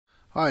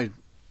Hi,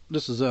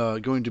 this is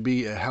going to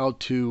be a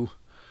how-to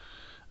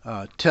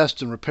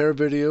test and repair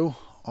video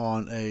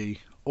on this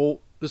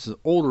is an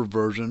older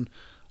version,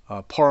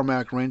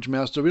 Parmak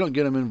Rangemaster. We don't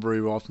get them in very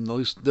often, at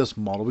least this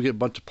model. We get a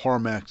bunch of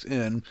Parmaks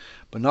in,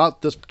 but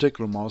not this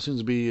particular model. It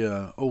seems to be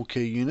an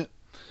okay unit.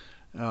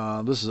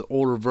 This is an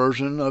older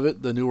version of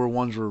it. The newer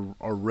ones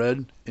are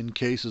red in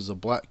case is a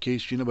black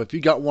case unit. But if you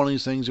got one of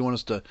these things you want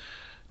us to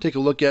take a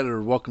look at it,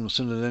 or welcome to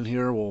send it in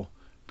here, we'll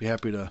be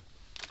happy to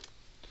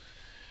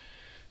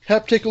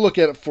take a look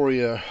at it for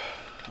you.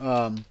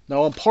 Now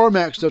on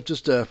Parmak stuff,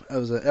 just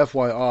as a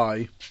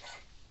FYI,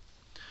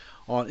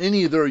 on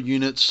any of their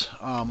units,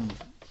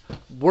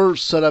 we're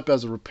set up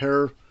as a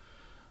repair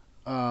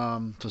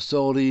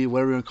facility,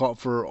 whatever you want to call it,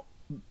 for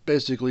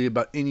basically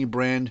about any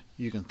brand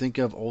you can think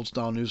of, old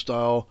style, new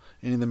style,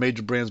 any of the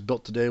major brands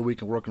built today. We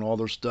can work on all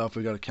their stuff.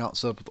 We got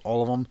accounts set up with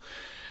all of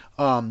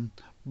them.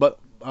 But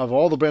of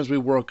all the brands we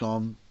work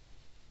on,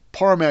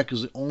 Parmak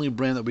is the only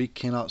brand that we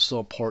cannot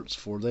sell parts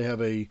for. They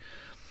have a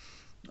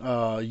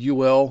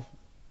UL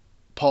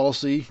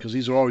policy, because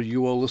these are all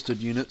UL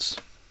listed units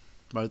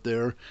right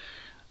there.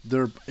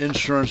 Their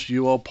insurance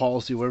UL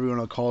policy, whatever you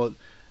want to call it,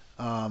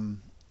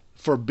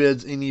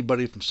 forbids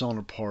anybody from selling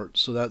their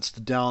parts. So that's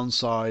the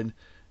downside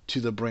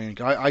to the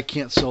brand. I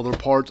can't sell their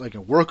parts. I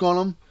can work on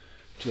them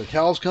till the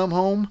cows come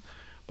home,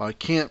 but I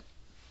can't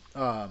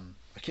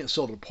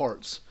sell their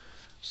parts.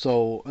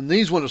 So, and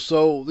these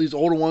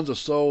older ones are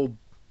so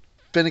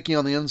finicky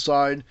on the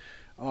inside.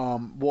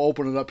 We'll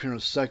open it up here in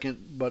a second,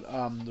 but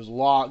there's a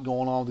lot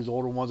going on with these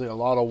older ones. They got a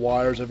lot of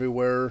wires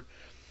everywhere.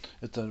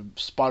 It's a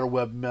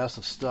spiderweb mess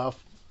of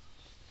stuff.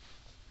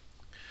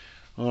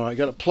 All right,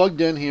 got it plugged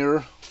in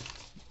here,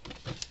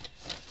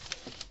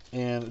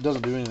 and it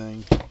doesn't do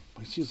anything.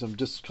 I see some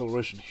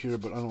discoloration here,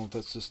 but I don't know if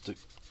that's just the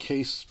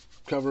case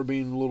cover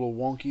being a little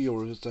wonky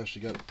or it's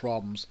actually got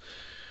problems.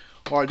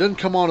 All right, it doesn't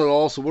come on at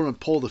all, so we're going to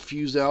pull the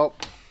fuse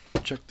out.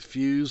 Check the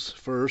fuse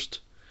first.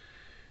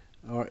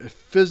 All right, it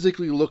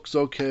physically looks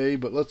okay,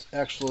 but let's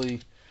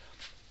actually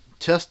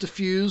test the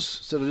fuse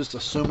instead of just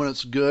assuming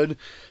it's good,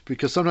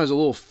 because sometimes a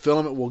little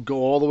filament will go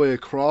all the way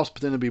across,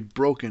 but then it'll be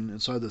broken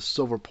inside the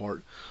silver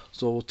part.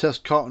 So we'll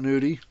test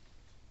continuity.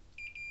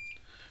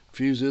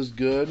 Fuse is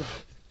good.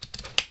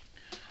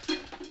 So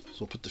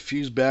we'll put the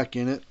fuse back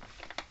in it.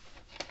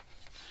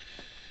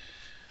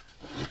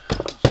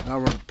 Now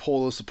we're going to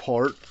pull this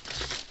apart.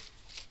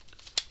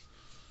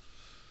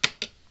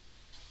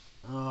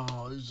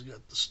 Oh, these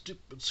got the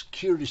stupid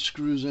security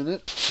screws in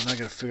it. And I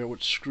got to figure out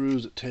which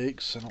screws it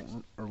takes,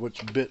 or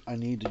which bit I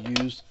need to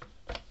use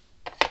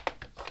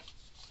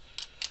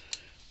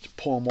to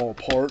pull them all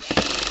apart.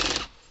 Oh,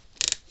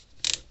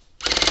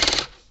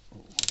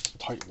 that's a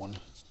tight one.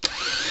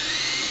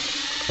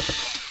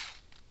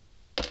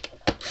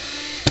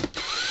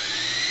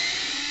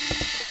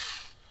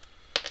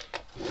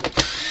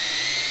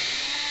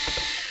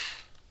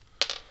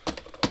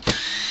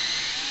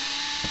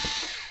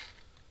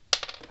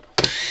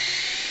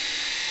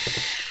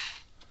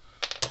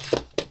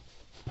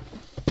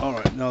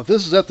 Alright, now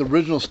this is at the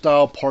original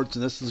style parts,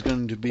 and this is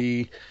going to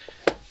be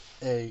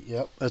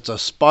it's a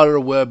spider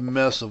web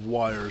mess of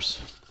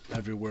wires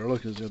everywhere.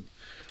 Look, there's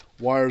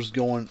wires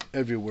going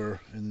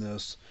everywhere in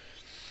this.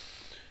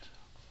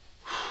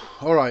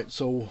 Alright,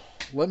 so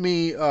let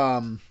me,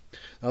 now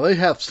they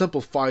have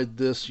simplified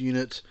this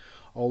unit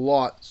a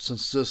lot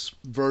since this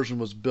version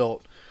was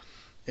built,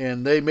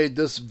 and they made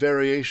this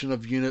variation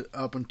of unit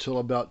up until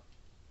about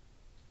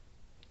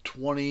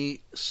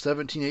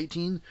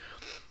 2017-18,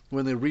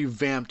 when they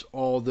revamped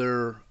all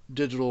their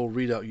digital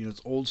readout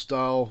units, old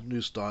style,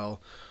 new style.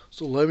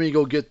 So let me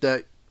go get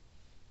that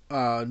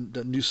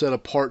new set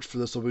of parts for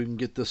this so we can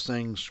get this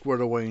thing squared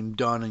away and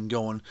done and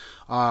going.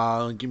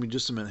 Give me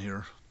just a minute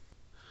here.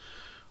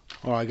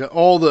 All right, I got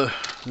all the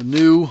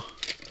new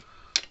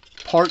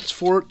parts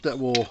for it that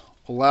will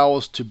allow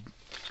us to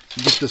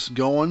get this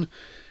going,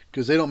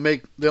 because they don't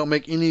make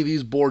any of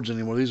these boards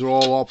anymore. These are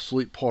all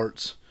obsolete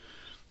parts,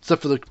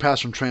 except for the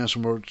capacitor and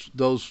transformer.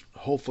 Those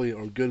hopefully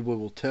are good.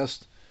 We'll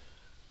test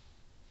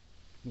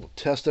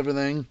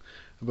everything.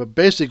 But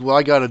basically what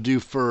I got to do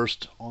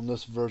first on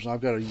this version,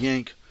 I've got to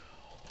yank.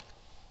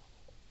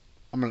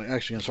 I'm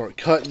actually gonna start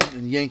cutting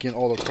and yanking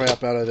all the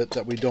crap out of it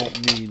that we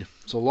don't need.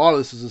 So a lot of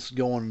this is just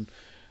going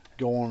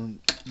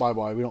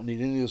bye-bye. We don't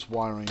need any of this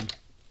wiring.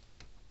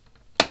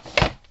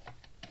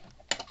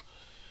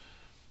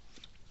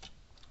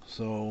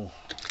 So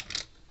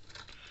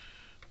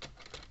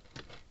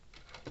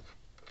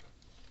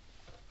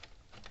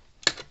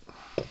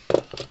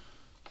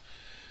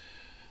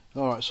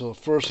alright, so the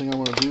first thing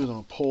I'm going to do is I'm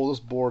going to pull this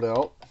board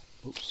out.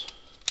 Oops.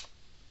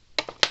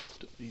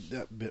 Don't need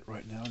that bit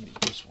right now. I need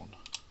this one.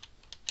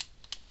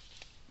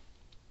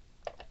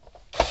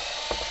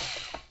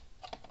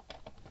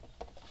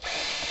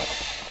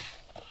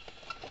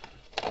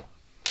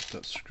 Put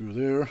that screw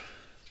there.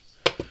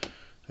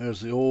 There's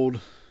the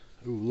old...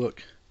 Ooh,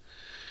 look.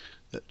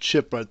 That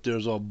chip right there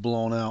is all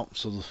blown out.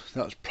 So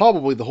that's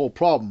probably the whole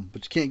problem.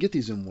 But you can't get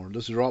these anymore.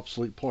 This is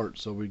obsolete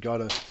parts. So we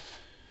gotta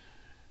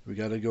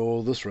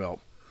go this route.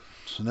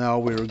 So now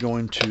we're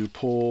going to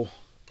pull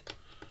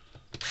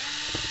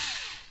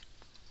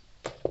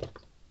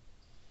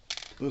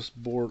this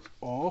board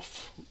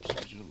off. Oops,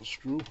 there's a little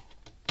screw.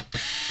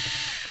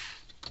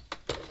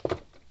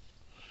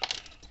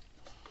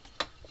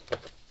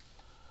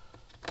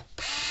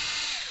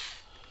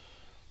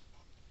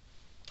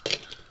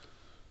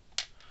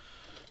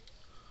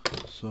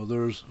 So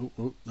there's,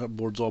 that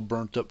board's all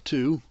burnt up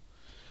too.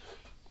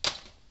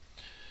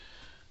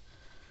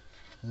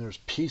 And there's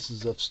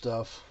pieces of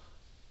stuff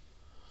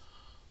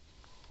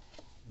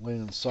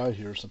laying inside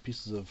here, some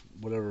pieces of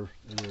whatever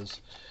it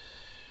is.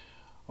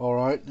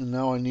 Alright, and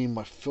now I need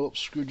my Phillips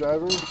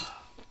screwdriver. I'm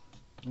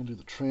going to do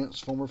the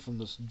transformer from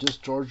this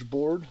discharge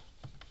board.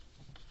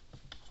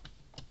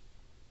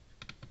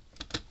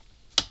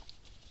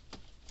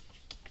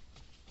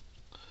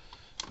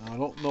 I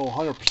don't know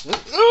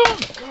 100%. Oh,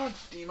 God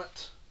damn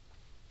it.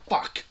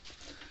 Fuck.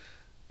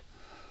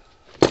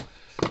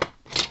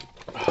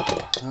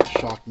 That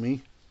shocked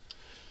me.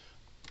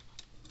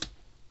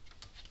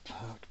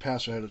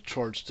 Capacitor had a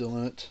charge still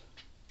in it.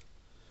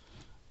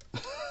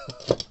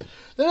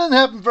 That doesn't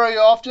happen very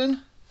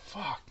often.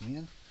 Fuck,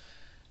 man.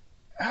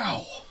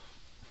 Ow.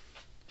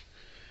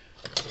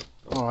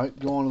 Alright,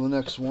 go on to the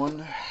next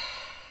one.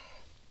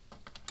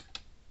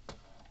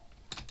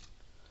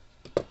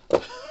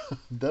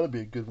 That'll be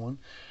a good one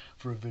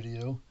for a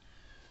video.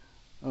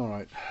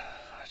 Alright.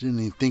 I didn't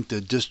even think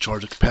to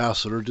discharge a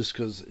capacitor just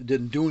because it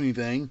didn't do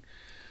anything.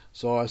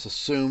 So I just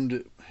assumed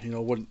it, you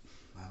know, wouldn't,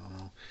 I don't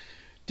know.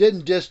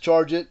 Didn't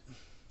discharge it.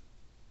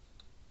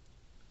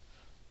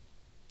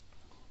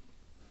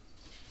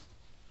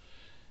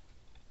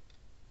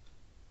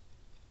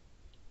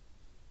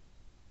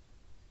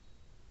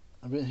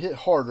 I've been hit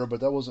harder,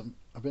 but that wasn't,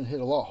 I've been hit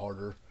a lot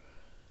harder.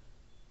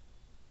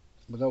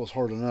 But that was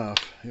hard enough.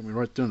 Hit me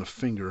right there in the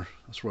finger.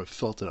 That's where I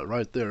felt it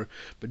right there.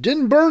 But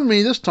didn't burn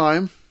me this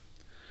time.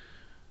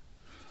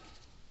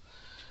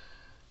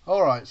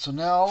 Alright, so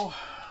now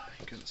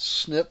you can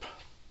snip.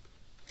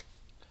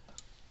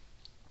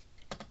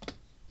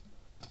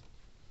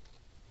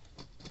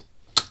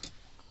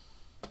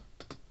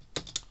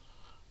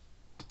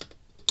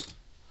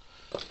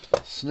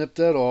 Snip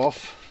that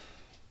off.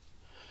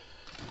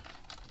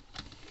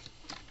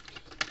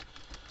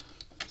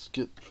 Let's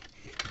get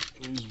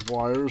these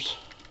wires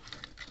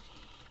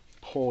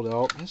pulled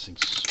out. This thing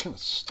kind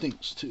of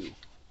stinks too.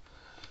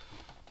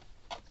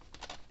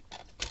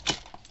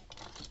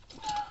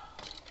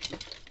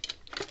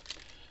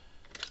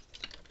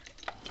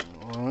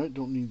 Alright,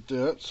 don't need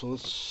that, so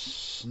let's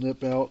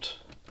snip out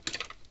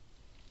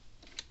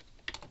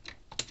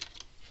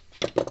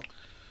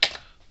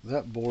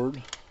that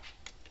board.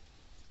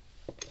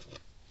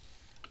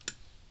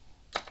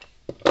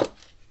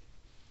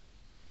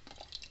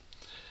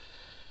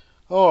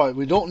 Alright,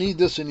 we don't need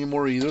this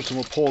anymore either, so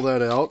we'll pull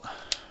that out.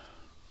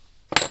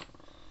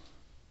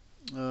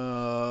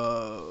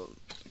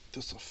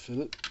 This will fit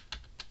it.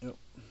 Yep.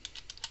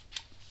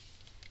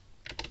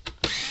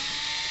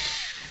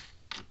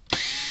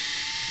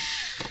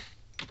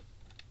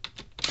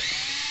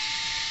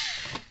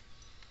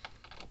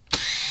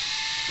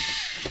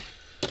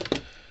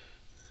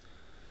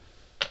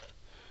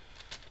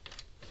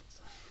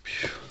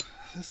 Phew.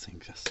 This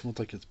thing just smells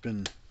like it's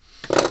been,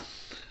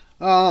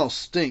 oh, it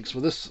stinks.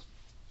 Well, this,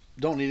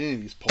 don't need any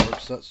of these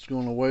parts. That's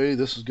going away.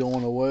 This is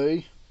going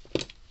away.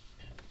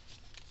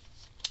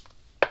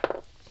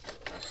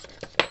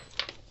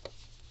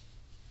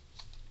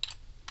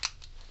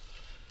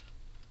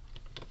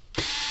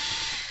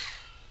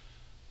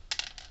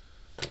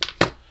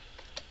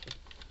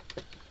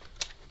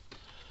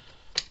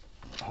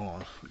 Hold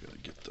on, we gotta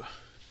get the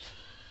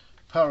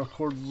power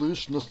cord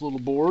loose from this little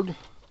board.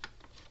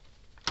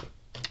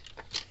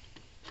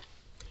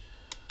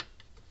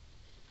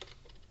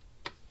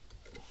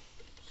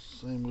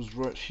 Same as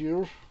right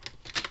here.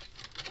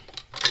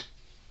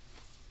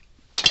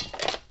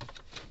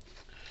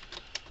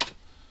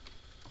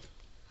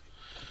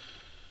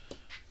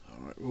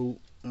 Alright, well,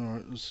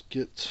 alright, let's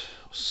get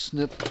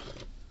snip.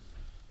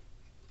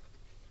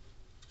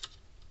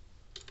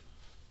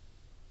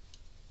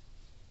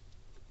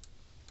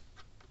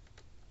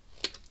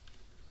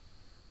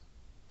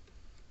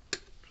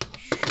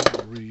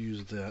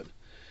 Reuse that.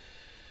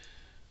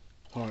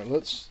 Alright,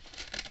 let's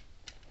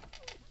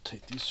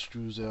take these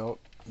screws out.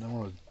 Now I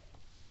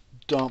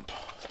want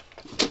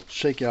to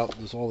shake out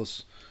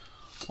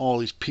all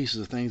these pieces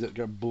of things that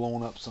got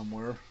blown up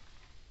somewhere.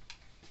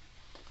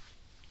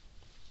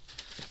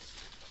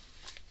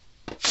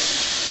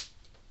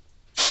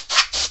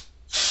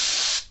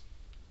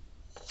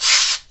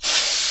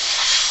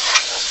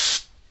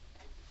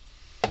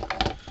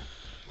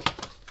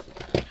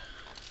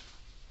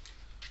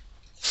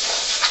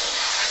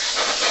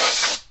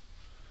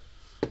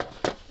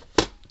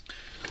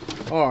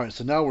 Alright,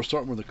 so now we're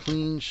starting with a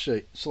clean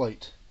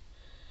slate.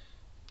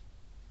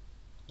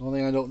 The only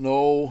thing I don't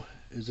know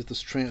is if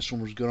this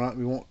transformer is good or not.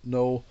 We won't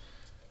know.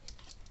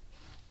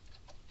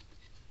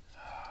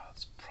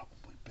 It's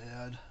probably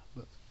bad,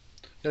 but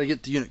gotta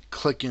get the unit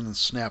clicking and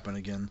snapping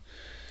again.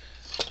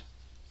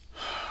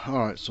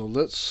 Alright, so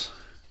let's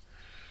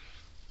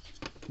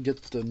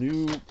get the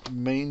new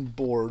main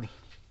board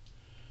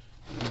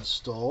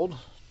installed.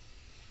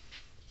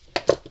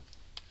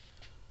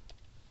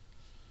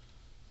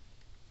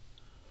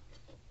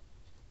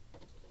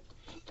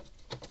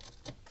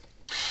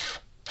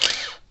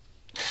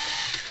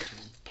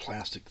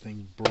 Plastic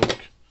thing broke.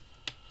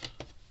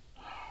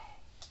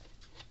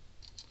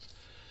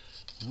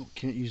 Nope,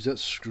 can't use that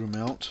screw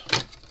mount.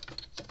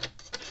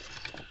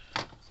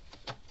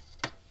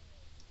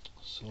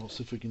 So let's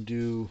see if we can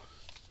do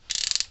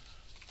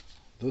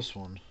this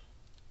one.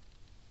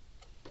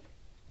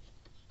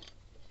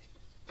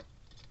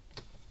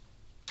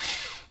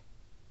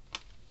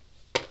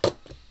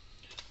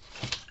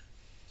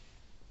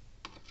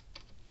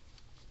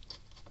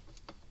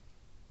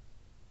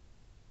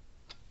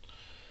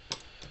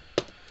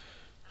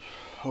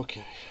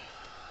 Okay,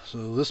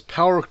 so this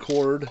power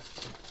cord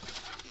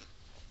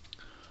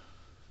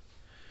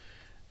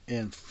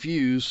and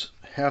fuse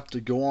have to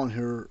go on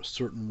here a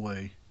certain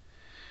way.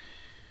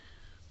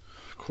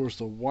 Of course,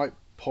 the white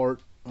part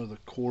of the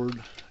cord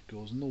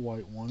goes in the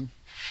white one.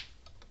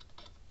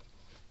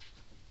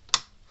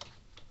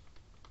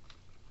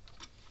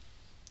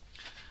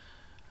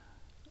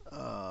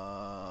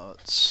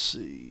 Let's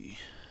see.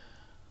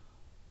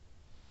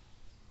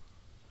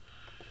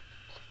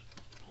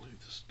 I believe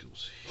this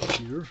goes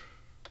here.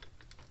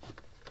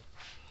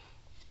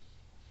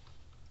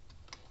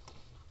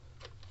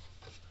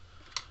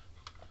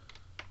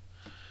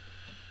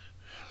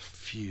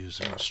 Fuse.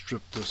 I'm gonna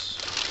strip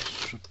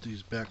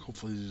these back.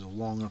 Hopefully these are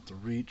long enough to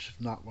reach.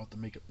 If not, we'll have to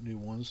make up new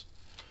ones.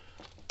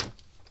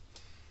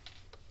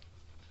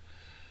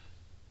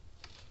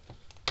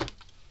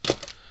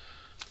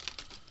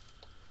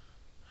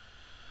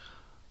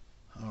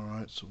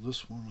 Alright, so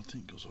this one I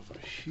think goes over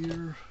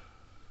here.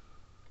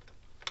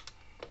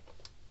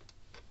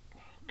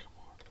 Come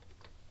on.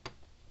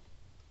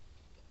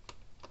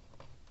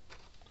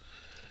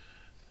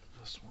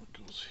 This one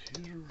goes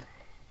here.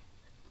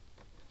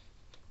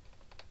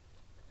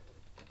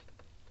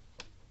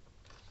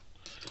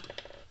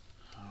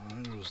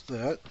 Alright, there's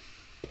that.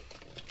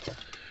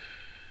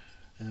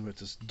 And with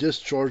this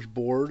discharge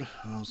board,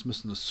 I was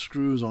missing the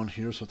screws on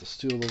here, so I have to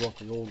steal those off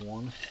the old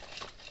one.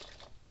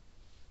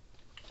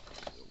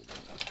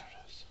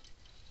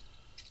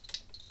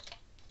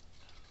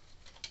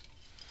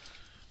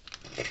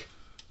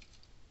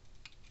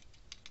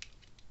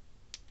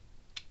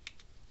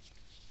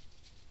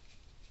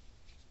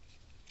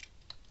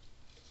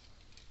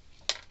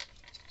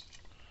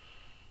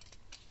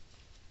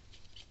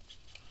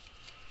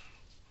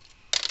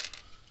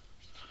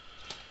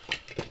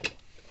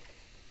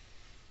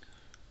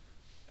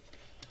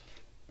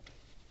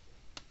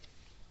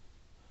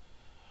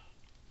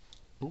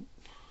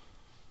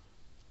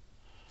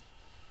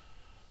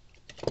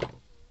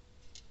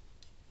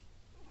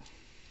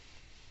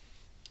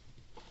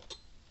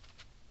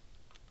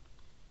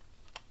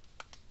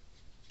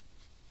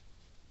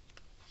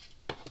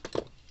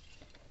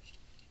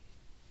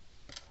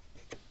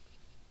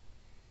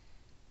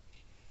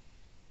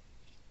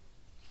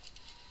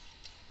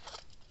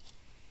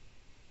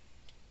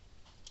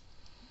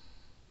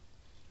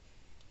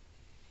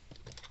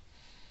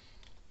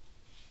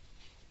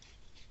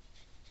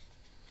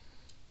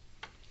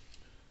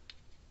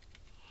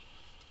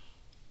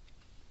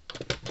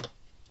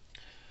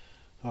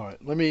 Alright,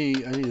 I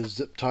need a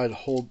zip tie to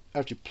hold,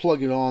 after you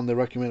plug it on, they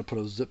recommend to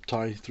put a zip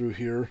tie through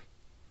here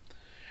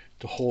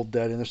to hold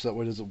that in there so that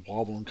way it doesn't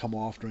wobble and come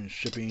off during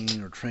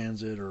shipping or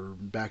transit or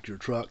back to your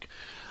truck.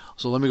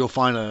 So let me go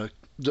find a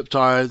zip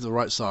tie the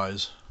right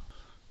size.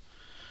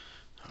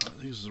 I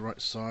think this is the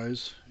right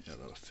size. Yeah,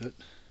 that'll fit.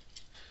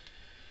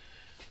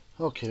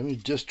 Okay, let me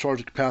discharge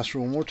the capacitor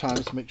one more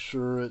time to make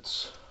sure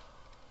it's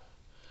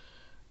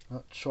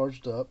not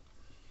charged up.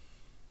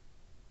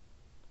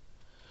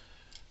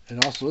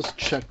 And also, let's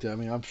check that. I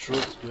mean, I'm sure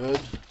it's good,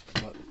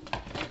 but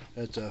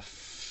it's a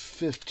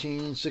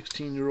 15,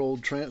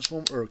 16-year-old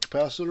transformer or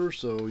capacitor,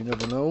 so you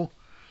never know.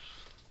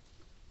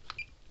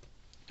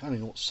 I don't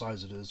even know what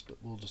size it is, but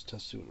we'll just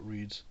test see what it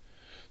reads.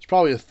 It's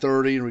probably a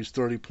 30, it reads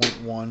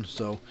 30.1,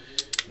 so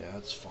yeah,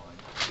 it's fine.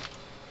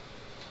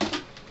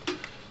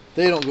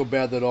 They don't go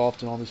bad that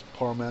often on these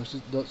Parmaks.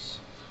 That's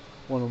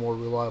one of the more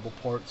reliable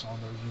parts on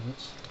their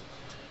units.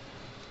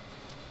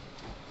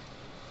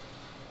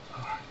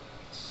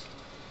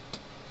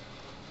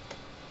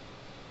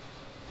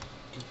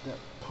 Get that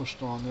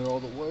pushed on there all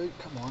the way.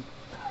 Come on.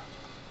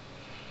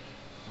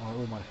 Alright,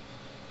 where am I?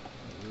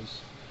 There it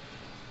is.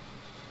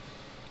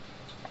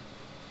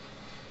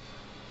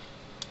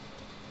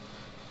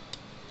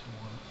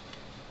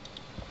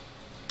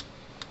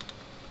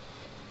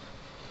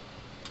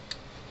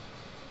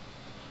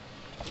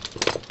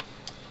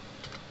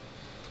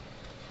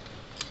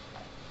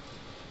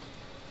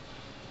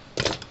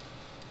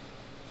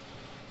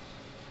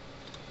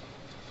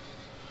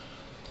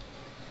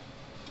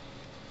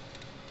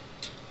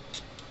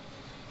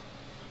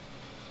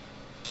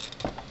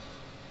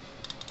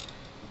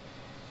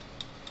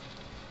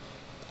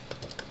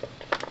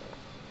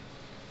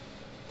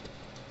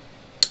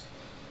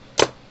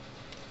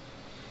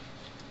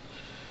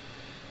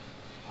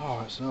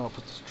 Alright, so now I'll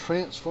put this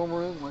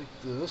transformer in like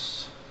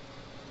this.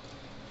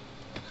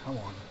 Come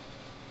on.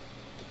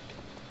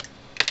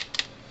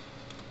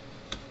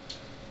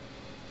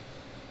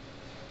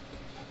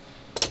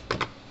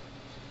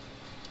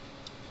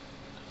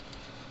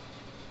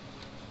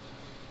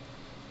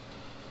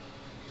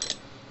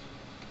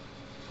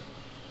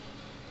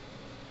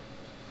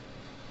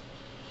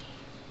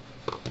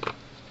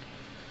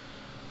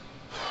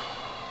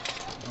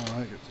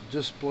 Alright, get the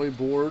display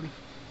board.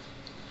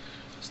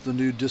 It's the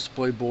new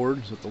display board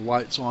with the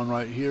lights on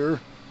right here.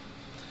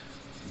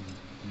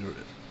 Your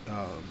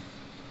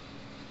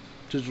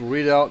digital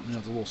readout, and you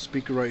have the little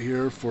speaker right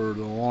here for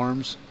the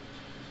alarms.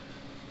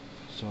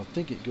 So I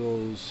think it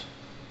goes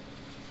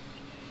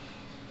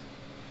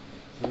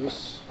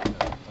this, yeah,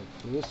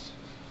 like this.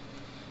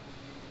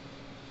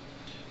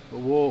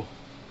 But we'll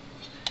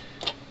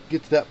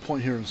get to that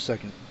point here in a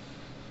second.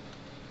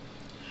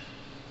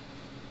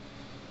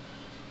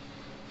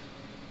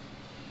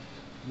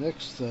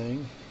 Next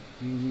thing,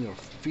 you need a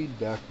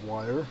feedback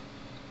wire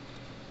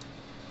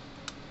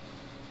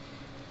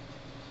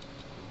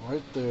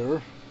right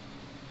there.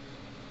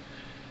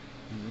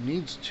 And it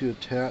needs to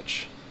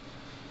attach.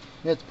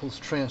 We have to pull this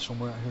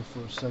transformer out here for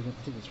a second.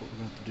 I think that's what we're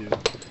going to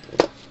have to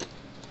do.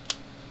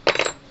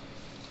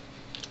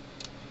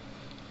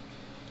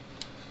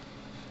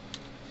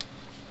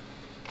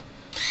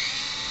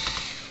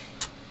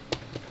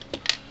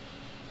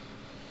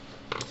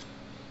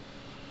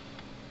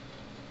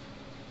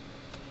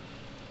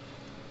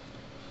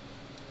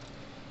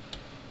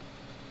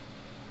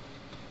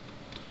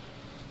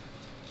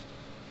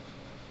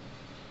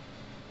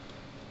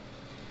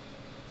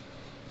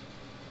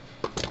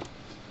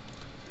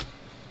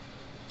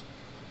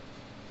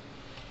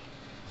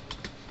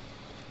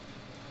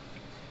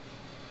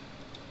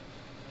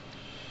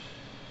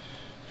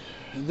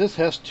 And this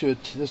has to,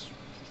 this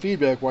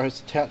feedback wire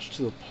is attached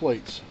to the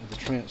plates of the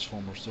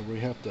transformer, so we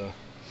have to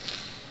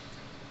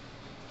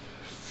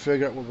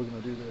figure out what we're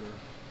going to do there.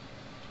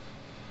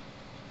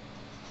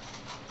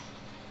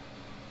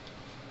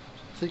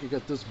 I think I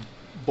got this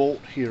bolt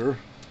here.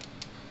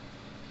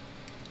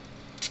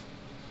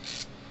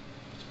 It's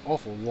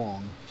awful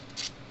long.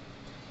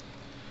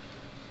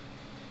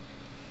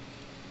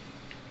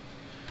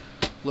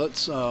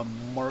 Let's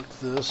mark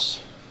this.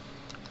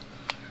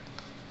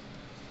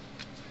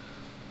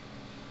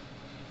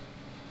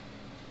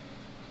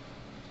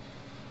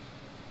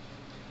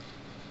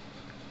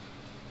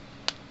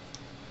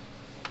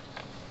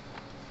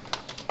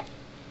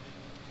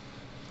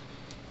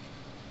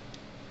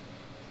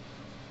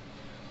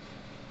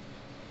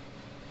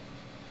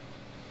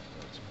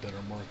 Better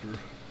marker.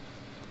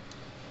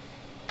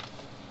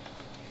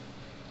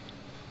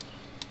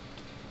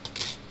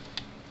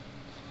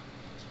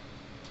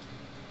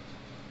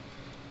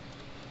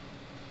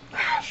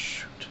 Ah,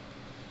 shoot.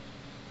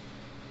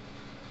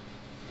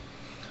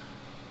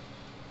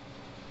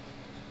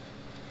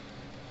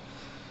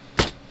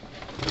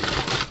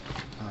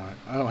 Alright,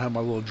 I don't have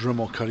my little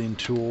Dremel cutting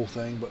tool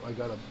thing, but I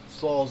got a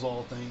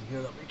Sawzall thing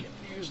here that we can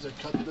use to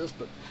cut this,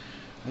 but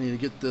I need to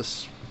get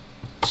this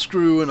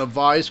screw and a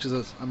vise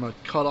because I'm going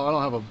to cut off. I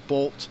don't have a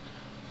bolt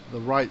the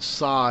right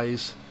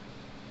size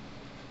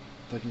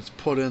that I can just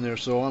put in there,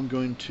 so we're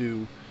going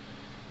to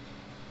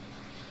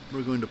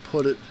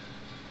put it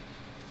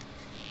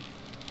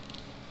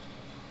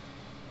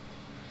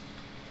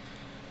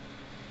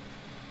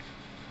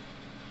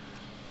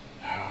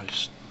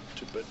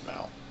stupid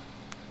mount.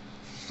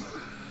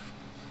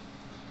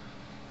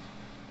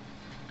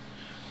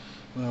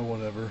 Well,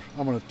 whatever.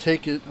 I'm going to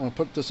take it, I'm going to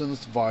put this in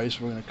this vise.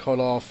 We're going to cut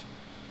off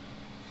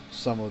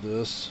some of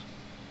this.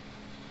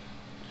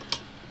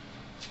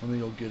 Let me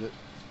go get it.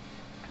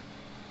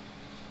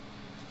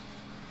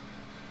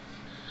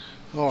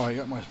 Alright, I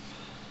got my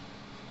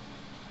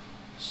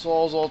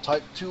Sawzall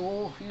type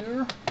tool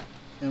here,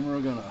 and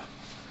we're gonna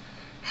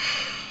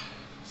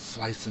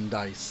slice and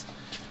dice.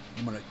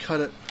 I'm gonna cut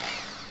it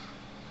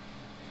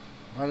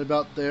right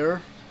about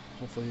there.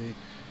 Hopefully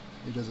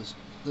it does this.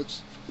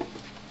 Let's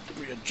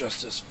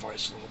readjust this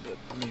vise a little bit.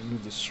 Let me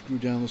move the screw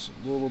down this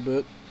a little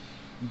bit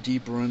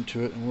deeper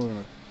into it, and we're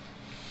gonna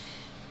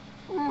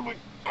really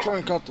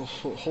crank out the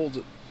hold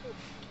it.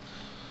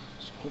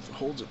 So hope it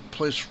holds it in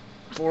place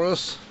for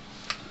us.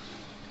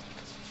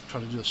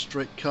 Try to do a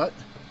straight cut.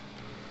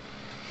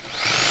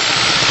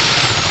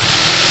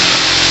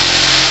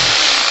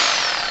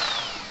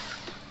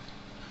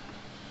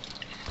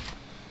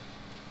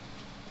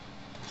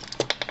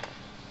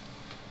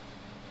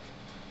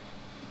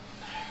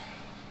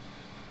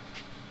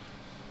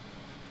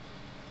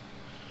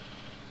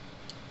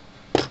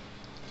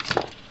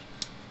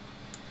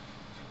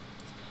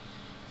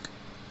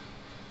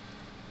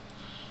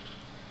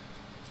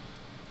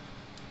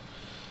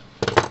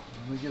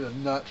 Let me get a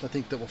nut, I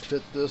think, that will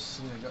fit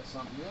this. I got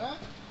something yet.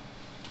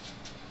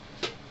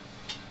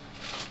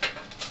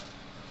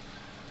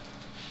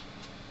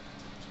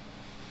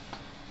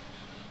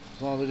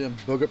 As long as I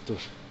didn't bug up the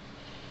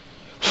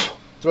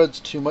threads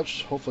too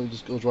much, hopefully it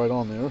just goes right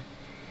on there.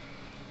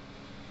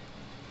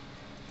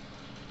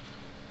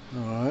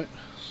 Alright,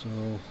 So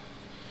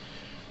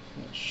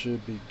that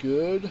should be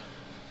good.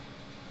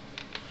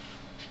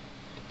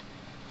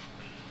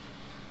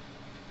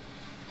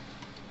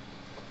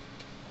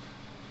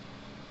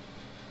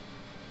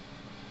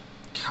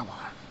 Come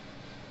on.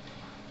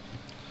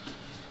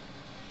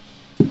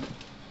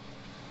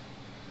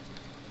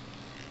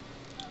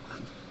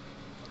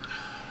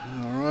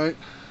 All right.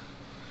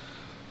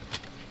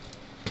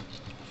 So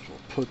we'll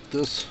put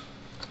this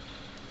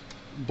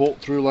bolt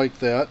through like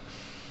that.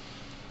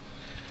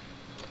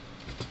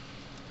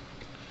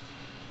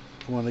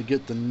 I want to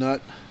get the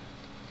nut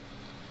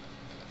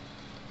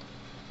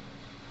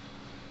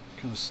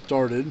kind of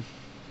started.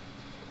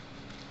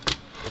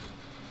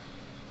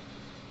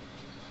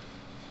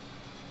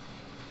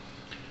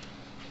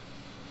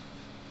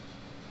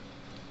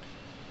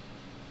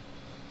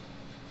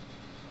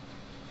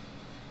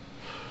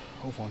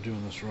 Hope I'm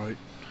doing this right.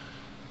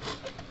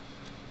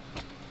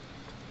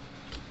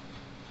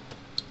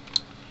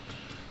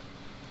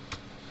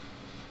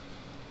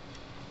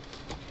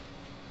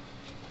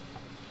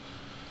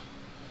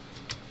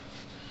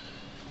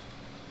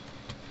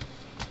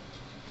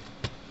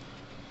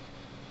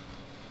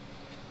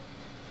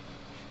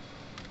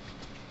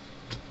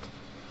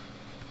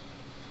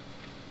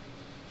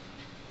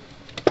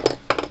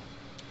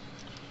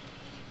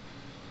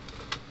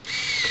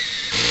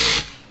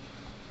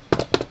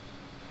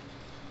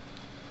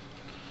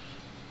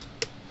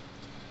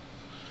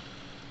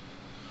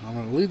 I'm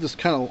going to leave this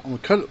I'm going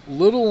to cut it a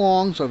little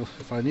long, so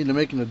if I need to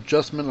make an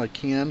adjustment, I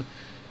can.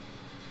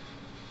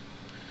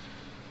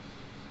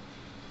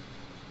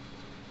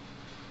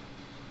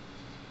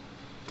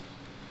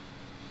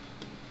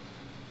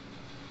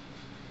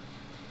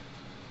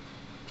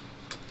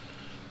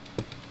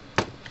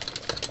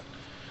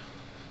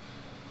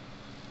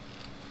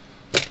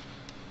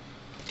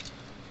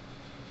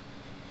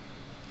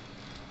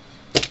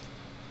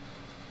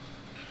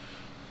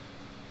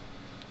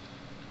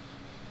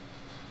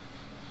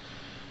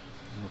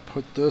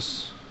 Put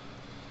this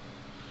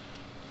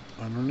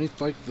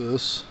underneath like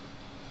this.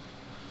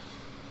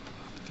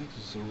 I think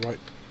this is the right.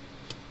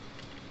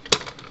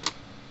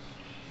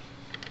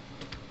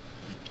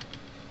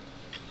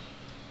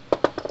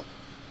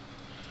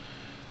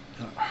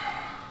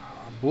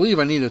 I believe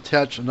I need to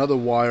attach another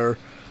wire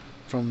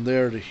from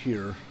there to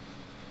here.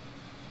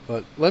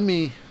 But let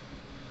me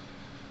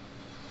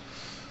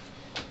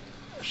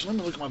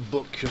look at my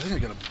book here. I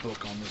think I got a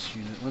book on this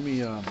unit. Let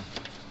me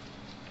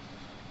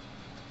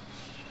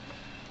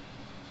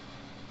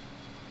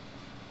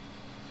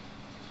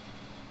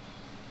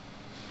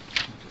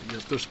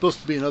Yep, there's supposed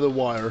to be another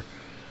wire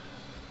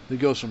that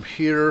goes from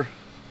here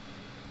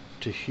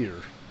to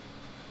here.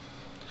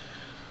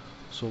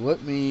 So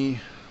let me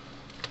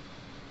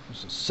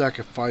just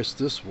sacrifice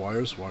this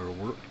wire. This wire will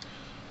work.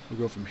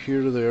 We'll go from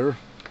here to there.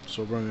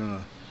 So we're going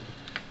to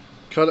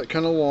cut it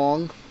kind of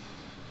long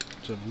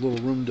to have a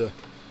little room to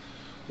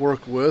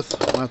work with.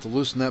 I'll have to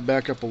loosen that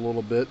back up a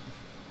little bit.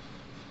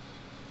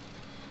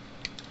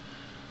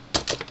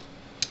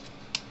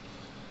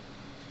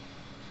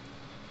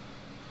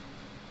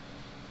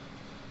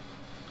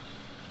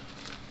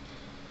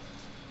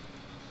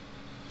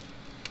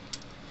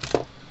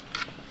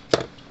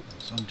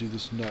 Undo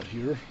this nut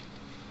here.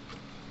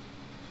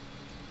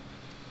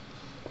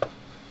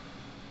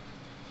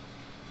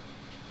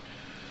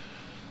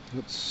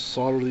 Let's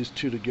solder these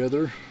two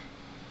together.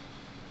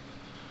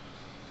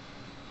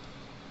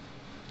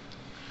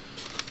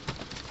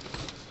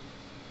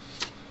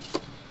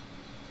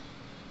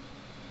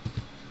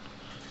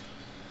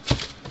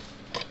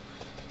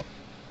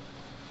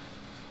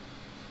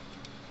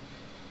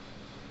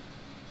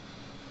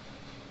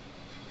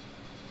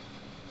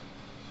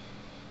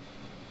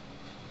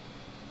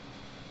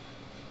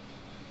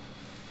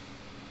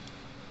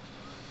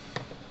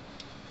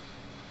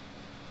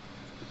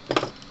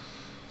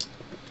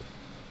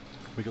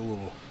 Make a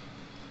little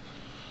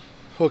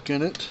hook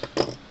in it.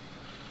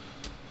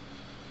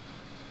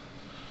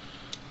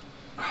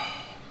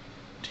 Oh,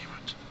 damn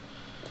it.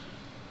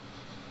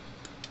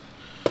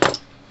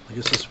 I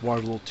guess this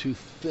wire's a little too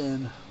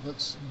thin.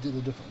 Let's get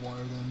a different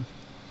wire then.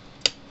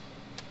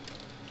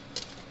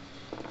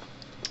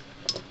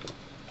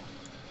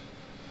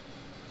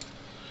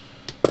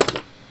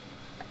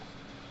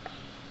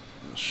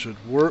 This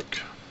should work.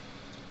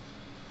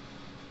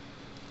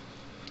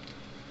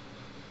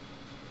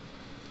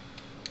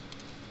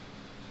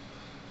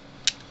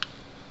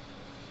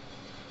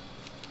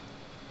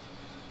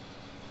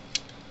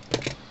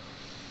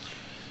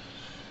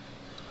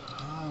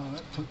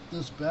 Put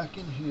this back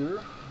in here.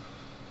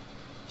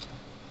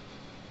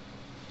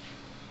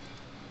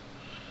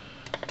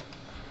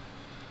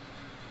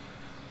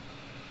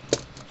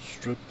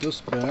 Strip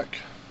this back.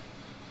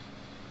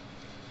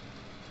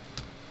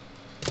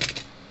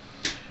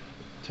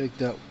 Take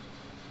that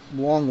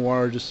long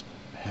wire just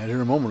had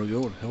here a moment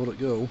ago and held it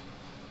go.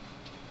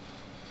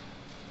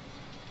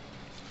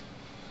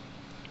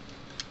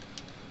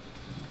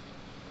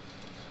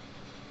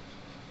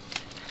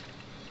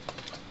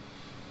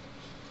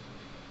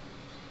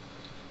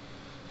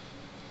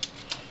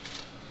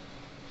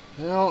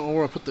 Yeah, I don't know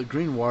where I put the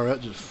green wire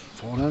at. Just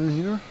fall down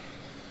in here.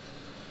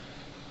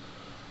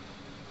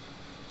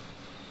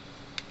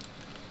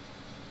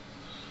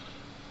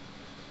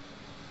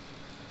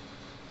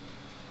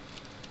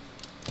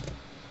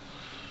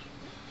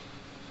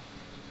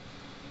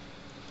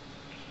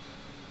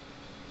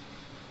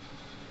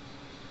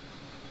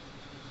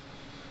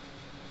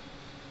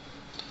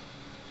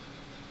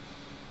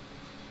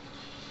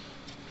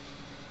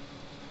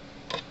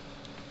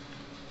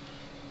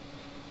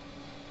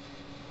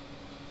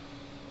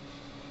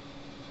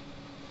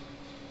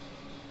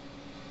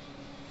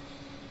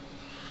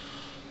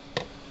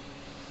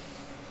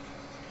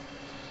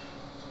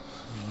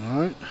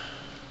 Alright.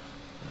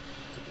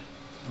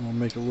 And we'll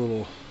make a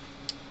little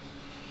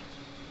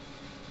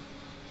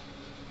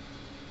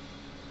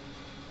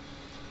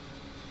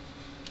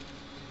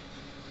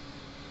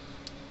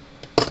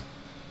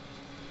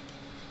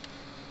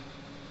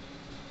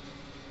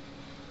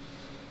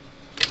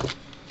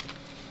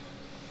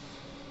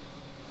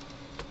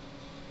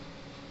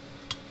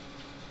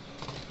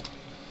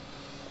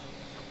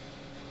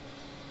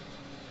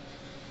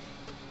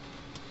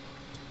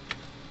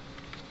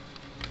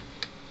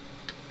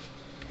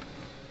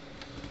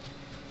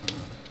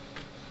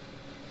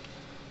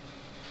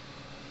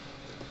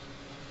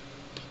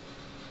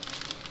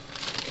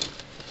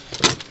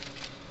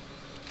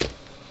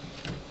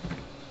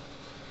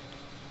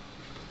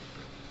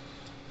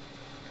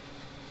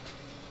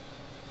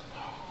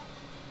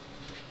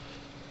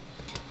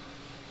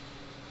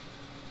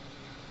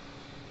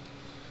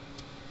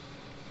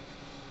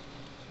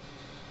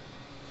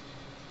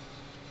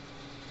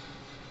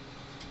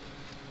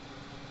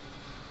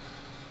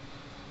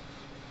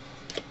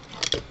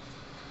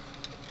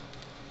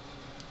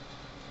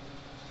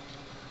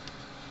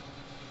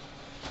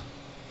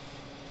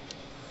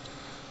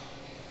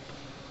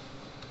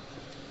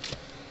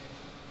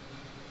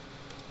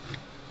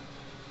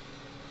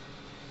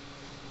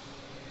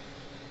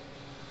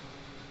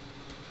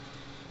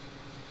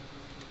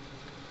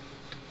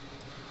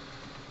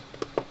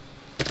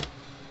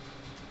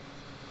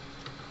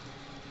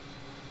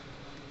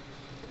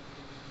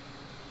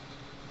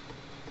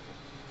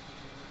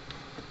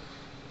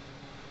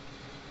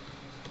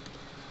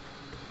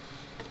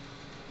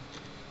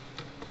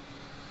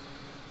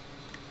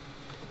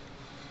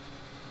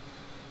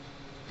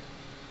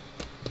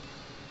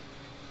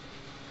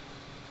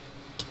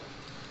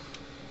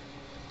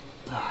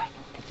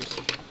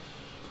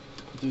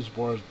put these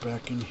wires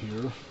back in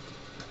here.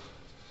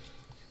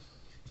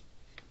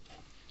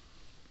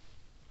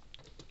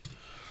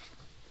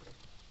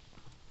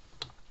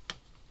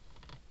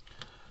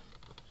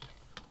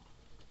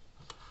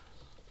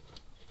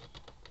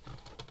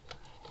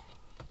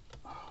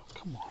 Oh,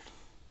 come on.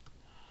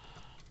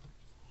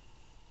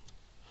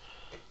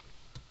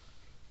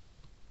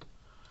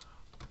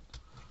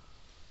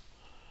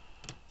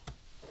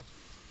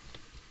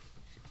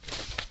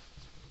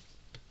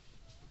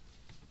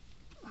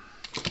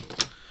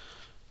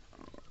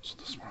 So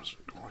this wire's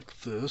going like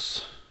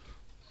this.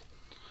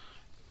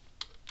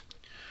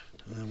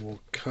 And then we'll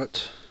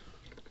cut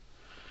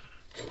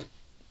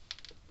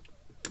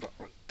about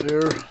right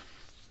there.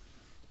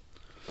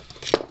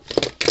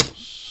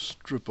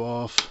 Strip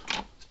off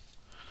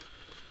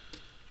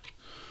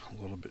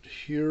a little bit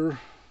here.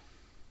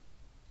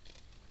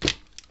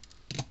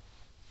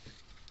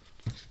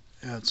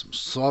 Add some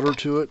solder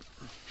to it.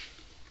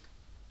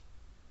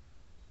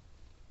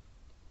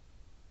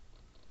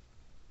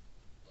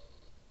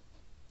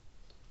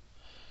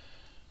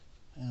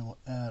 And we'll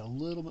add a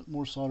little bit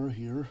more solder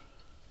here.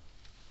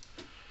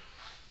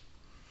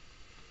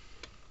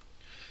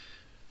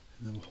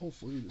 And then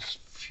hopefully just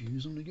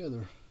fuse them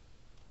together.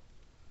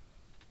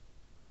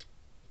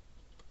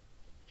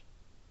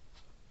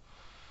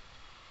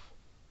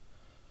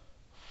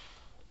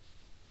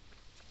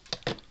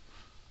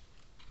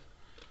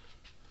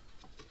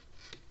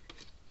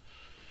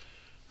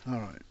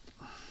 Alright.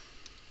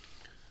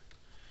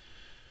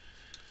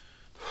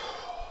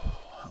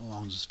 How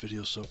long is this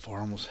video so far?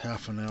 Almost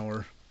half an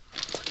hour.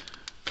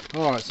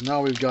 Alright, so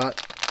now we've got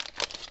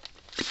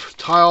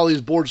tie all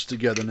these boards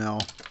together now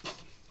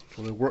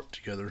so they work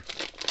together.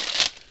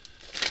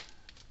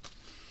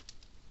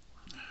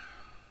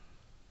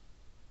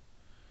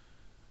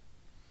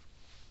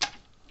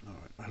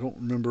 Alright, I don't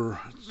remember,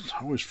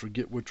 I always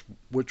forget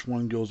which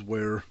one goes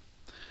where.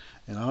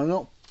 And I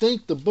don't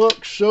think the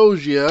book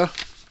shows you. Of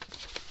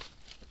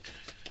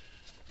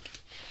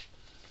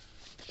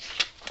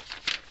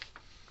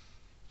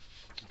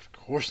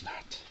course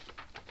not.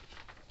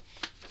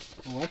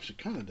 Well, actually,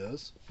 kind of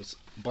does. It's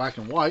black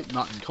and white,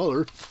 not in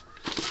color.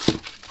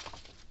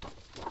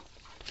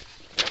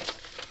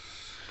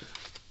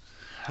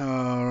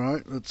 All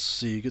right, let's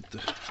see.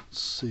 Let's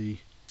see.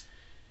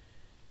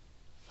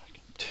 I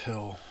can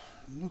tell.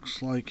 It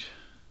looks like.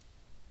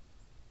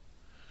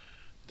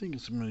 I think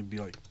it's going to be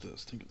like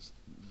this. I think it's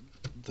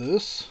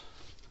this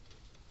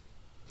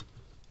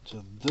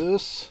to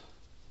this.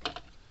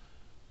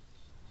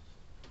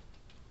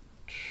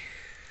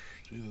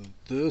 Either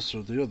this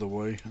or the other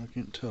way. I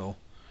can't tell.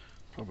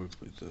 Probably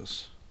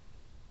this.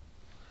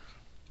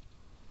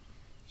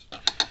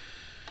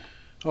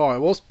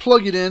 Alright, well, let's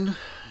plug it in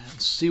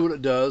and see what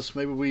it does.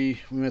 Maybe we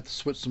may have to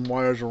switch some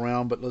wires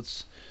around, but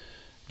let's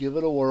give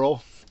it a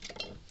whirl.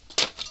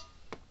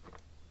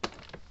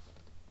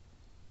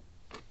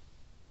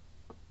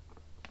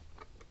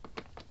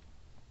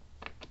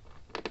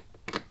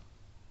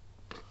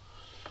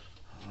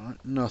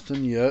 Alright,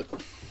 nothing yet.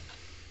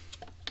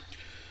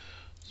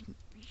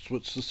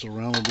 Switch this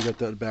around and we got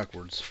that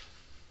backwards.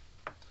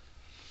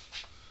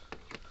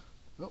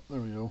 Oh,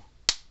 there we go.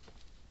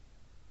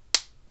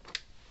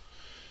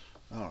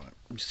 Alright,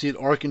 you see it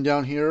arcing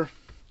down here?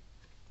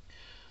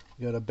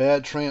 We got a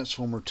bad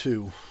transformer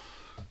too.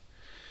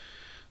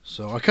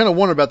 So I kind of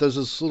wonder about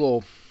this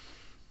little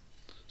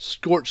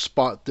scorch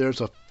spot there,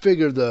 so I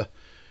figured the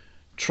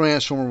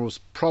transformer was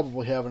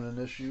probably having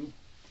an issue.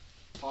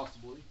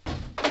 Possibly.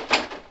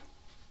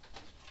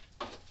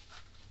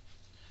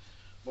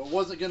 But I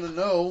wasn't going to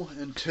know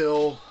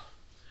until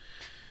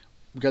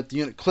we got the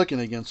unit clicking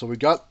again. So we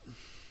got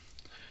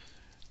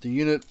the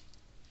unit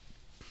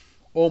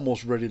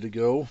almost ready to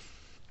go.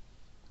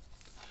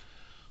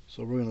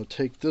 So we're going to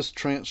take this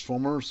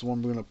transformer, it's the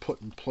one we're going to put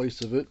in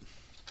place of it.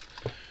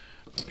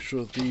 Make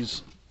sure that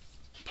these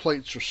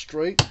plates are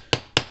straight.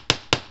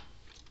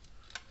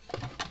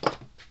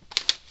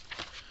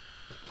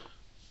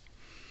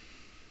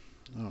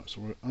 Alright, so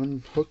we're going to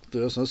unhook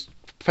this. This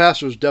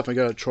capacitor's definitely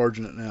got a charge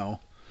in it now.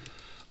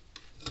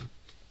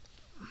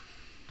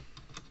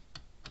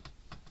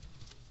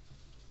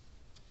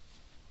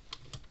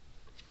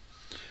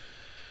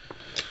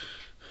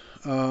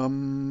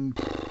 And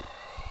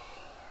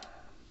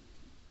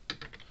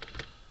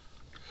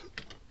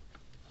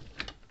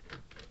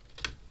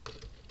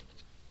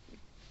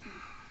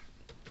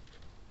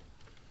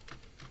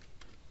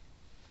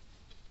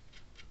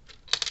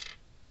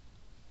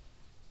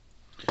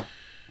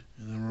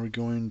then we're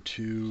going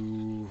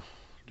to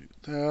do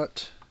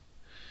that.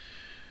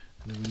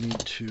 And then we need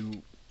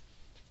to,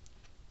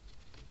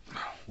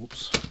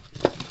 whoops.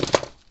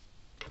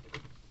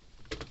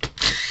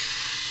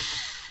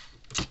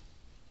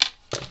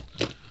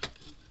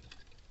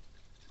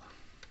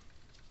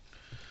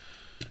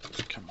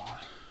 Come on.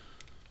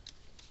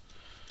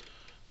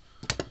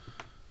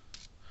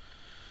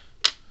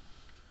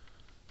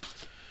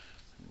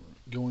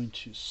 We're going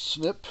to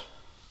snip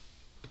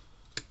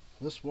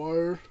this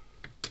wire.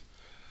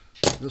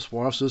 This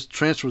wire. So this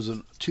transfer was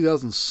in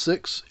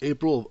 2006,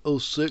 April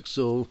of 06.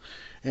 So,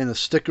 and a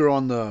sticker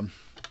on the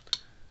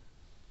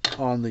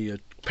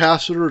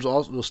capacitor is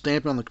also the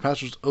stamping on the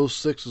capacitor is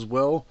 06 as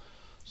well.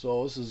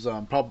 So this is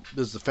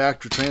this is the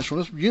factory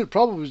transformer. This unit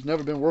probably has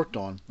never been worked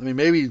on. I mean,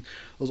 maybe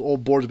those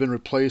old boards have been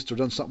replaced or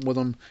done something with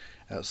them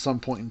at some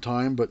point in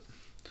time, but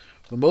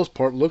for the most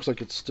part, it looks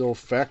like it's still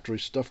factory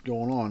stuff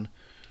going on.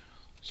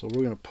 So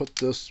we're going to put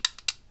this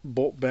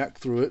bolt back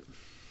through it,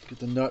 get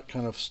the nut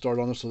kind of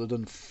started on this so that it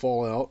doesn't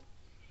fall out.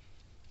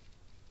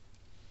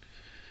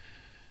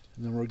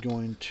 And then we're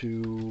going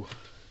to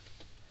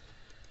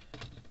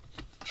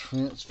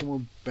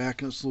transform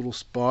back in its little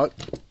spot.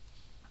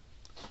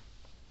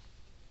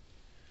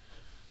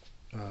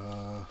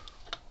 I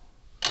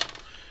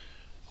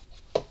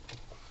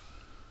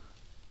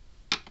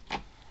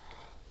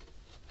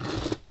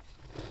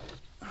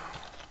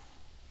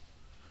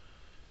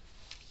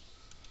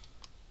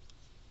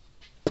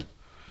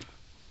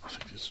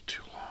think this is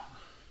too long.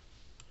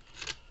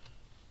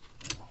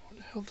 Where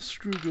the hell did the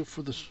screw go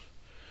for this?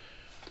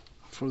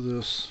 For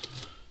this.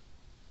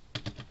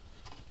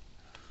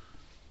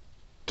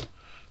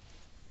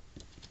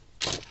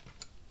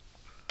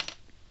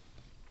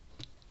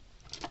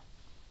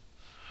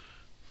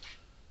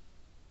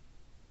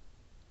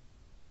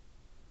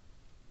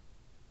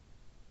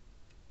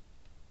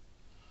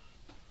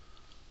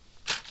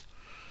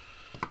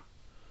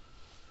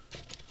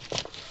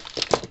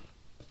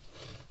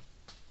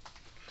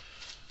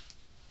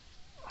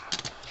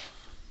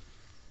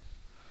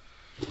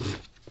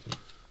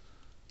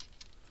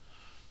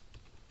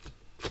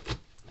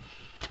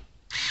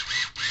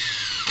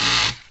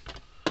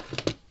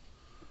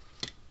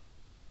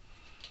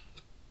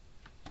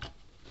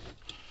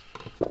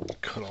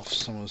 Cut off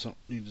some of this.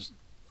 You just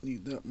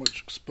need that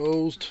much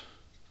exposed.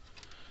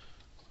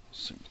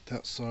 Same with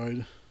that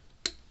side.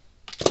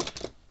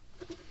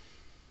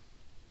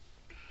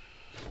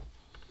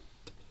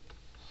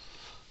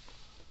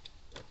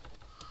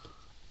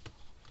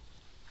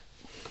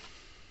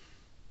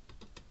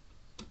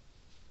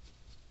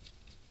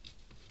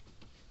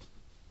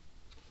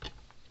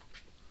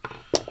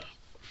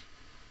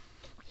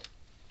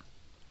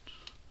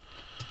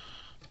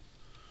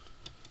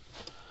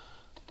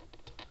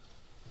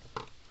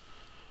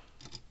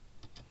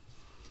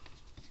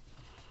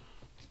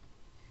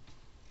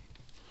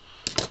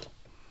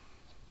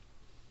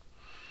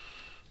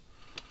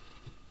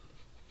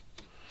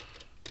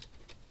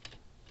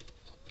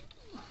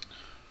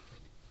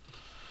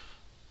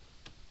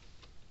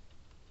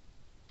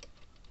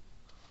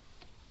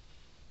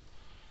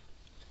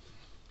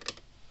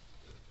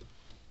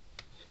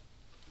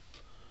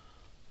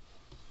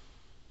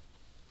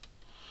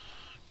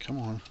 Come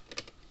on.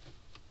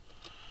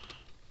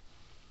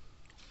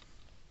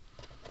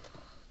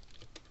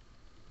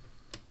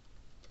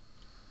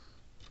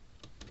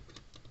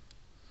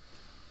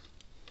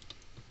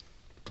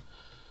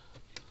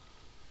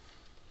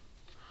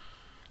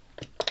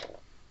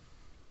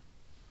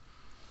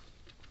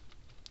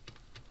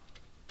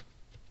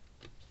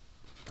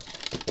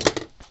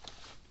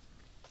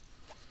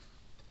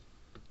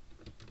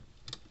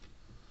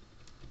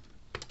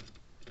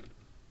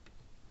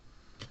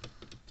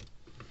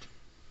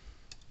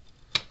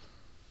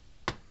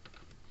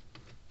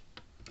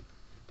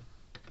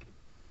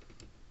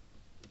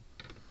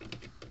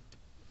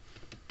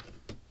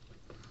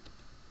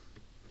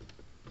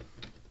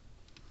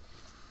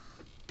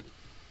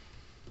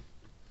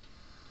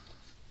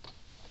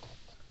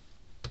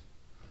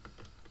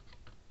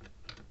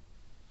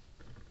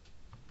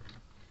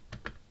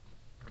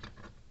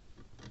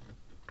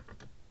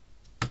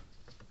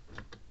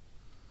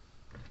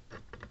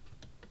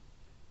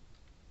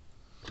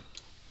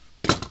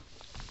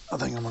 I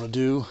think I'm going to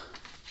do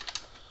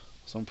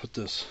is I'm going to put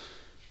this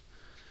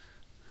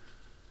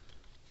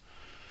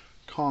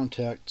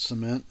contact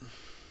cement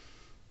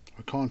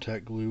or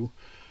contact glue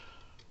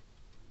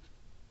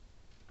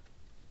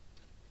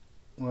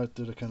right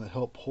there to kind of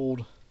help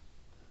hold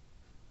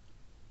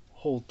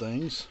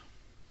things.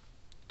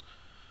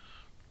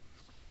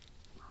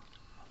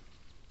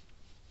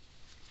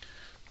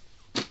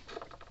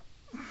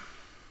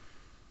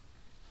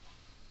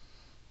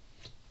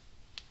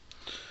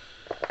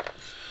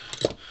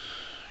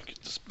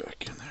 Get this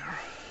back in there.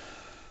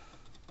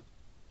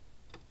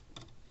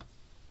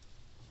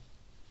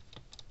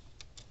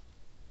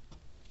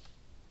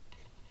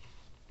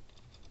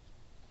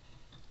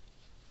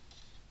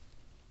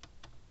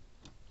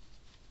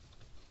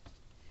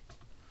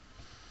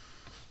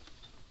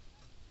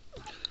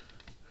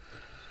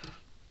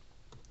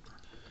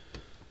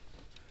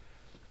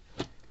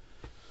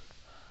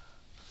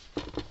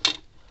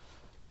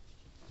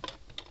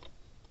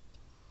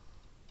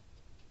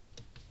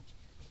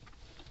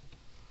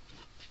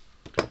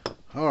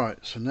 Alright,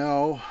 so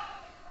now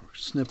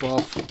snip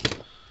off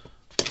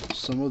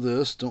some of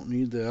this, don't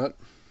need that.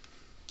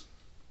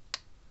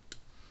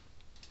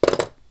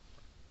 So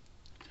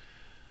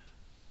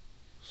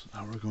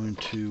now we're going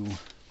to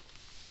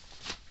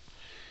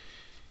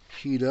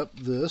heat up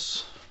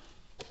this,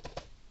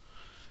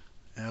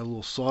 add a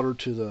little solder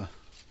to the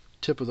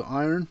tip of the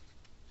iron.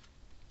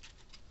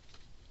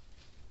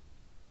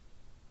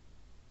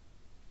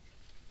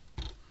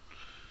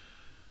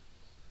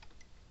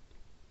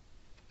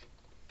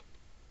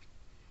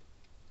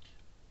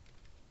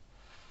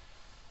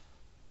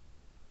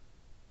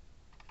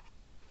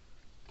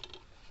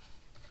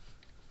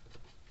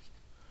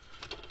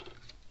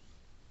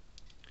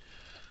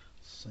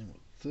 Same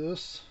with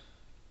this.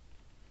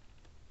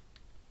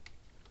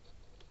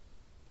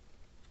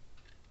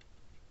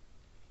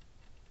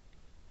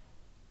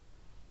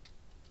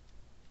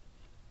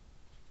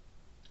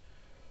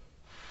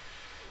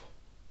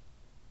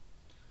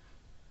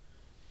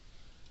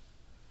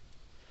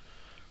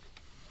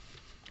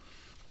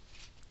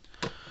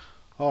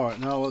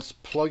 Alright, now let's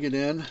plug it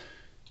in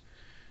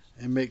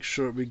and make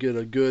sure we get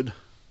a good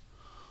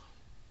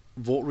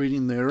volt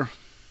reading there.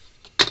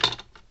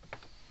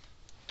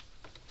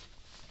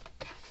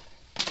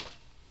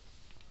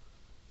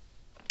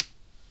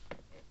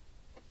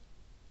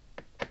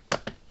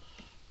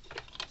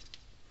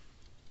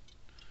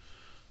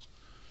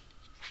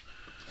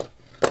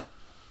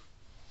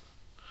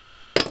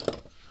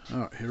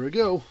 Alright, here we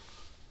go.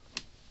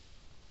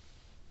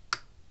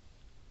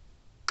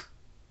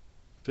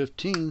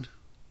 15.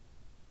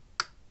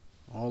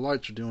 All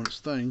lights are doing its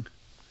thing.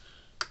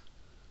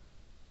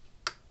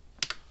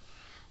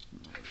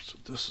 So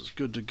this is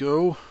good to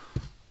go.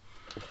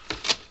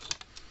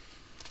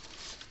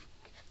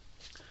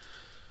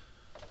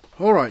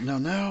 Alright,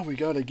 now we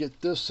got to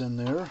get this in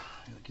there.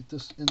 Get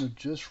this in there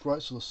just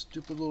right so the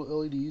stupid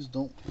little LEDs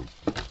don't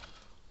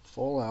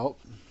fall out.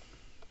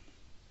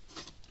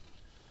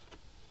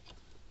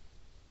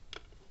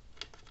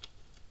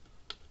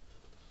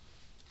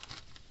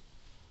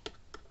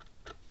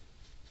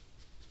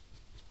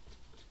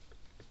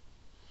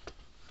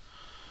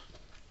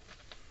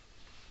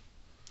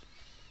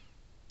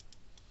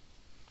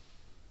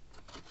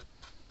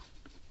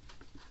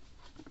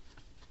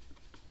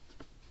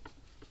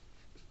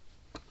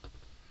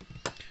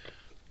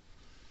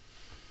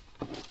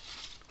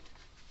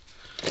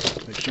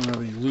 Make sure I don't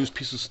have any loose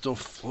pieces still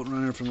floating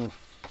around here from the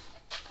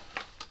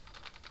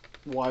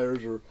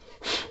wires, or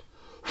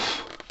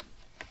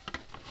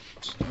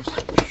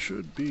this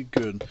should be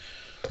good.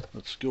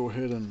 Let's go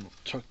ahead and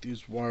tuck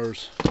these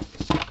wires.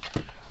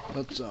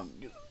 Let's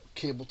get a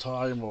cable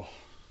tie and we'll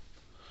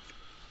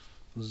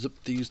zip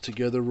these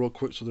together real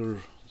quick so they're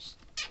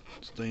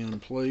staying in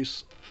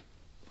place.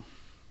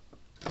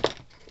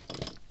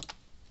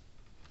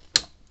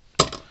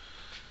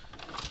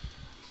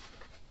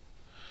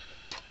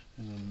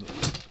 And then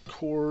the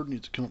cord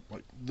needs to come up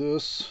like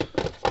this.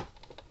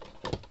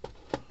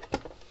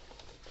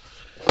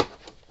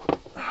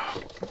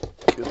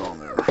 Get on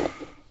there.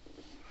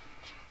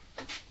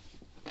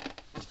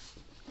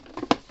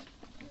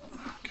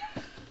 Okay.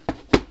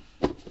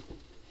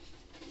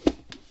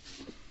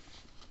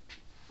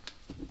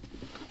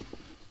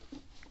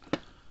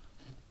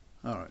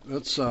 Alright,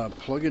 let's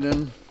plug it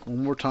in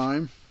one more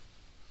time.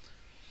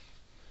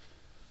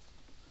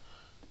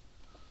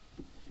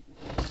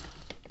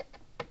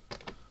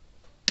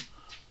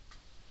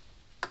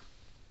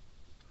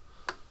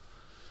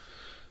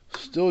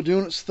 Still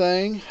doing its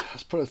thing.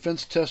 Let's put a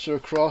fence tester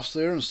across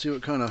there and see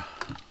what kind of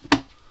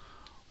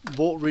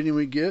volt reading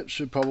we get.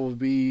 Should probably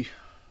be,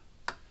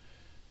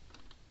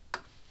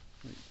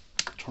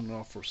 turn it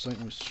off for a second.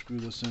 Let me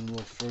screw this in a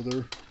little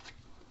further.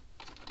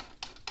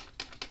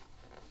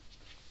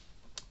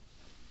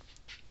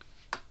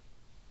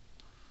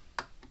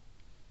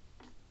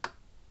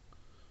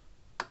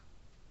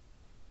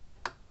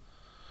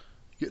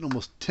 Getting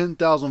almost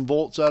 10,000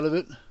 volts out of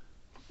it.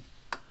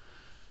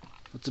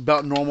 it's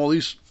about normal.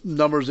 These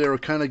numbers there are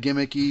kind of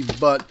gimmicky,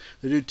 but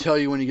they do tell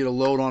you when you get a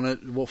load on it,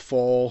 it will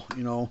fall,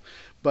 you know,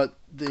 but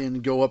then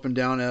go up and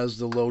down as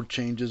the load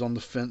changes on the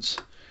fence.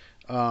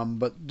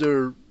 But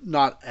they're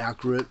not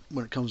accurate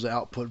when it comes to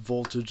output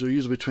voltage. They're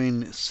usually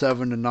between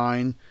 7 to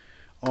 9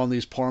 on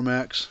these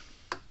Parmaks.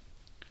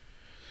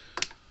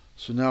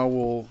 So now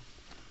we'll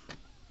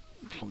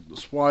plug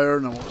this wire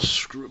and then we'll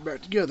screw it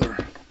back together.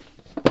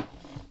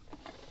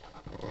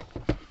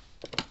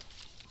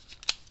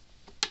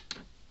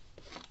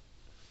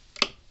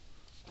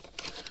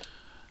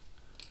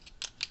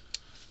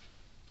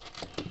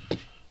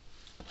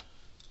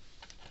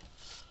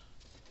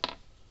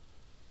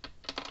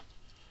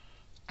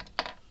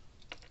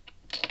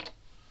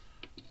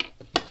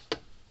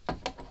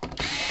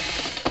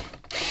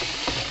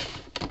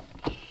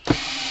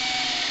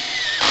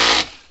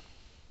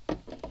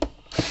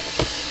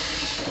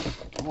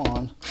 Come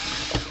on.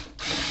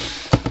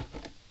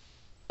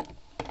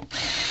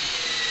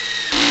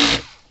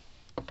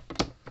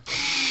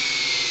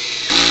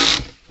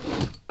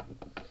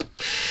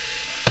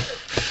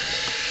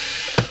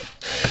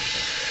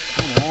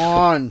 Come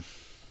on.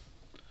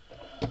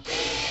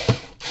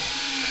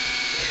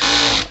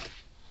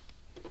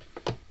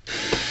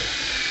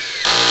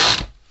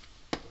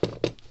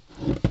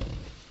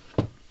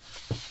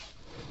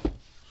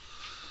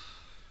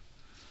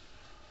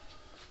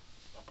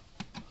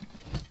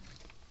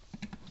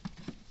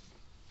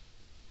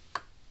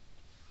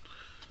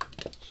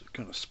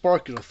 Kind of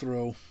spark it'll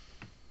throw.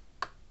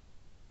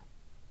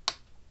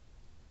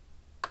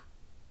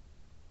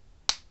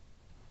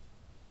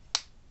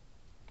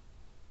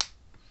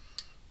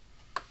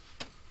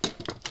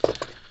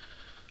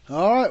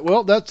 Alright,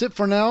 well, that's it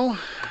for now.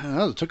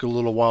 It took a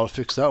little while to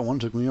fix that one. It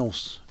took me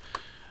almost,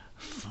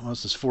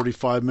 what's this,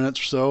 45 minutes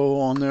or so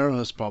on there.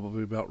 That's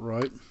probably about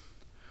right.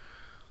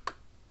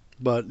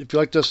 But if you'd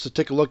like us to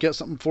take a look at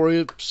something for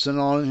you, send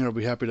it on here. I'll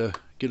be happy to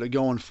get it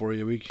going for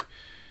you.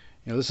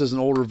 This is an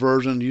older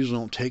version. Usually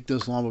don't take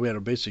this long, but we had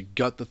to basically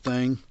gut the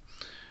thing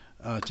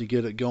to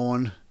get it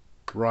going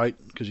right,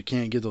 because you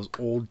can't get those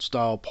old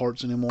style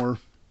parts anymore.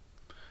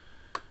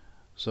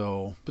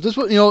 So, but this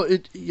one,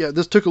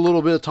 this took a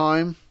little bit of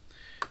time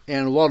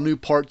and a lot of new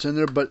parts in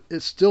there, but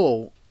it's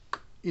still,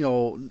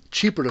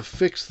 cheaper to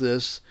fix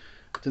this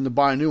than to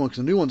buy a new one, because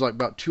the new one's like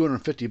about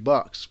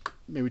 $250,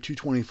 maybe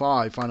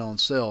 $225, find it on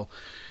sale.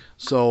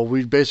 So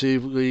we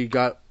basically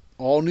got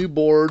all new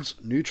boards,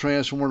 new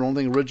transformer, the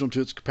only thing original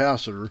to its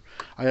capacitor.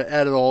 I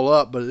added it all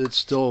up, but it's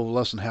still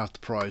less than half the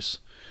price.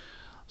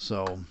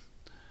 So,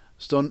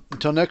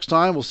 until next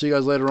time, we'll see you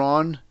guys later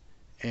on,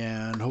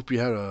 and hope you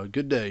had a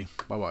good day.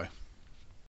 Bye-bye.